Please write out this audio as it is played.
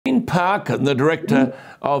Parkin, the Director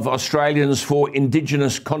of Australians for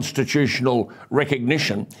Indigenous Constitutional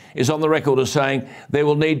Recognition, is on the record as saying there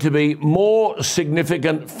will need to be more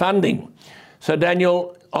significant funding. So,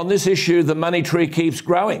 Daniel, on this issue, the money tree keeps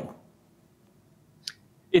growing.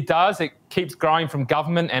 It does. It keeps growing from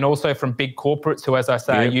government and also from big corporates who, as I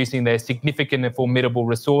say, are using their significant and formidable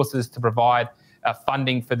resources to provide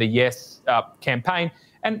funding for the Yes campaign.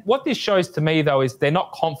 And what this shows to me, though, is they're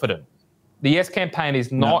not confident. The Yes campaign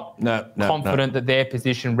is not confident that their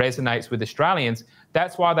position resonates with Australians.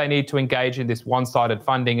 That's why they need to engage in this one-sided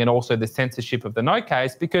funding and also the censorship of the no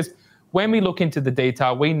case, because when we look into the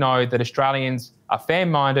detail, we know that Australians are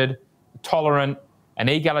fair-minded, tolerant and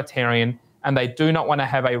egalitarian, and they do not want to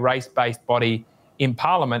have a race-based body in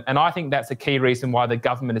Parliament. And I think that's a key reason why the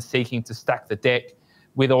government is seeking to stack the deck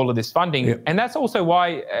with all of this funding. And that's also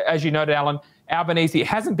why, as you noted, Alan, Albanese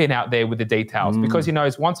hasn't been out there with the details because he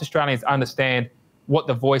knows once Australians understand what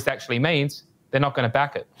the voice actually means, they're not going to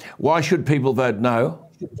back it. Why should people vote no?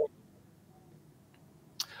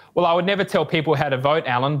 Well, I would never tell people how to vote,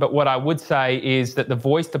 Alan, but what I would say is that the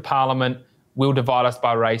voice to Parliament will divide us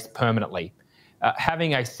by race permanently.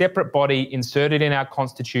 Having a separate body inserted in our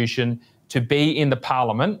Constitution to be in the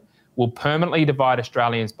Parliament will permanently divide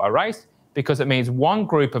Australians by race, because it means one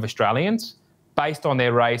group of Australians, based on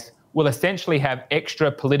their race, will essentially have extra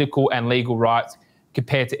political and legal rights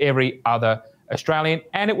compared to every other Australian,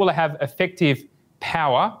 and it will have effective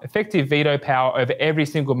power, effective veto power over every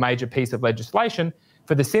single major piece of legislation,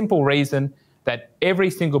 for the simple reason that every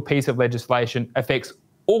single piece of legislation affects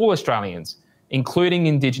all Australians, including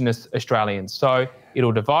Indigenous Australians. So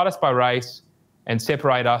it'll divide us by race and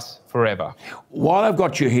separate us forever. While I've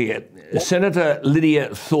got you here, Senator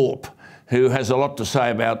Lidia Thorpe, who has a lot to say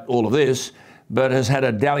about all of this, but has had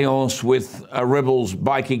a dalliance with a Rebels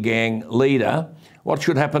bikie gang leader. What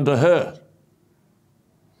should happen to her?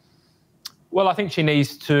 Well, I think she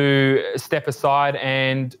needs to step aside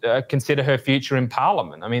and consider her future in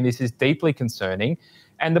Parliament. I mean, this is deeply concerning.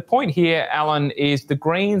 And the point here, Alan, is the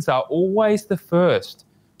Greens are always the first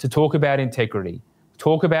to talk about integrity,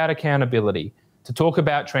 talk about accountability, to talk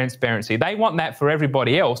about transparency. They want that for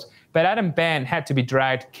everybody else, but Adam Bandt had to be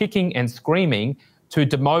dragged kicking and screaming to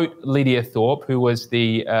demote Lidia Thorpe, who was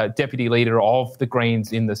the deputy leader of the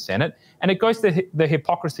Greens in the Senate. And it goes to the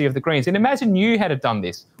hypocrisy of the Greens. And imagine you had done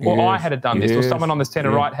this, or I had done this, or someone on the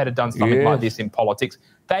centre right had done something like this in politics.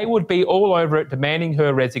 They would be all over it, demanding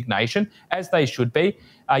her resignation, as they should be.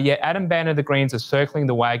 Yet Adam Bandt and the Greens are circling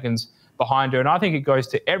the wagons behind her. And I think it goes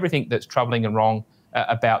to everything that's troubling and wrong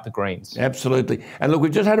about the Greens. Absolutely. And look,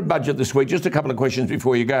 we've just had a budget this week. Just a couple of questions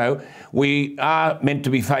before you go. We are meant to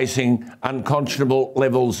be facing unconscionable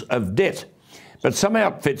levels of debt, but some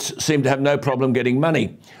outfits seem to have no problem getting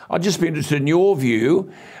money. I'd just be interested in your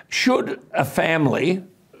view. Should a family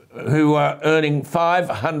who are earning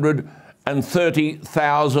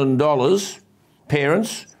 $530,000,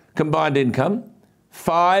 parents, combined income,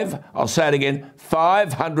 I'll say it again,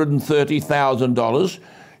 $530,000,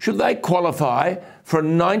 should they qualify for a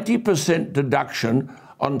 90% deduction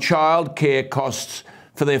on childcare costs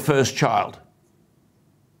for their first child?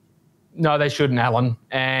 No, they shouldn't, Alan.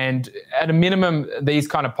 And at a minimum, these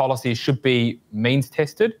kind of policies should be means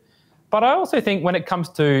tested. But I also think when it comes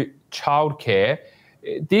to childcare,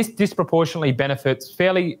 this disproportionately benefits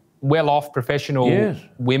fairly well-off professional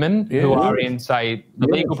women who are in, say, the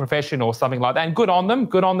legal profession or something like that. And good on them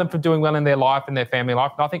for doing well in their life and their family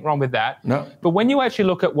life. Nothing wrong with that. No. But when you actually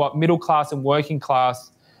look at what middle-class and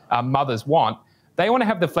working-class mothers want, they want to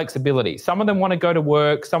have the flexibility. Some of them want to go to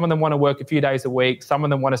work. Some of them want to work a few days a week. Some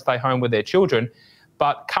of them want to stay home with their children.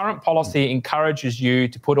 But current policy encourages you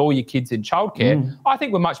to put all your kids in childcare. I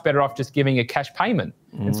think we're much better off just giving a cash payment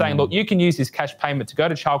and saying, look, you can use this cash payment to go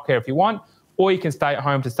to childcare if you want, or you can stay at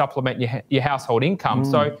home to supplement your household income.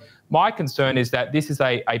 So my concern is that this is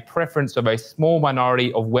a preference of a small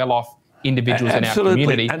minority of well-off individuals in our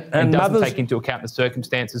community and doesn't take into account the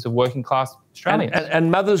circumstances of working class Australians.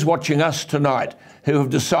 And mothers watching us tonight who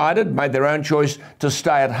have decided, made their own choice to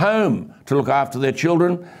stay at home to look after their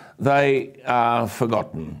children, they are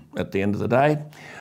forgotten at the end of the day.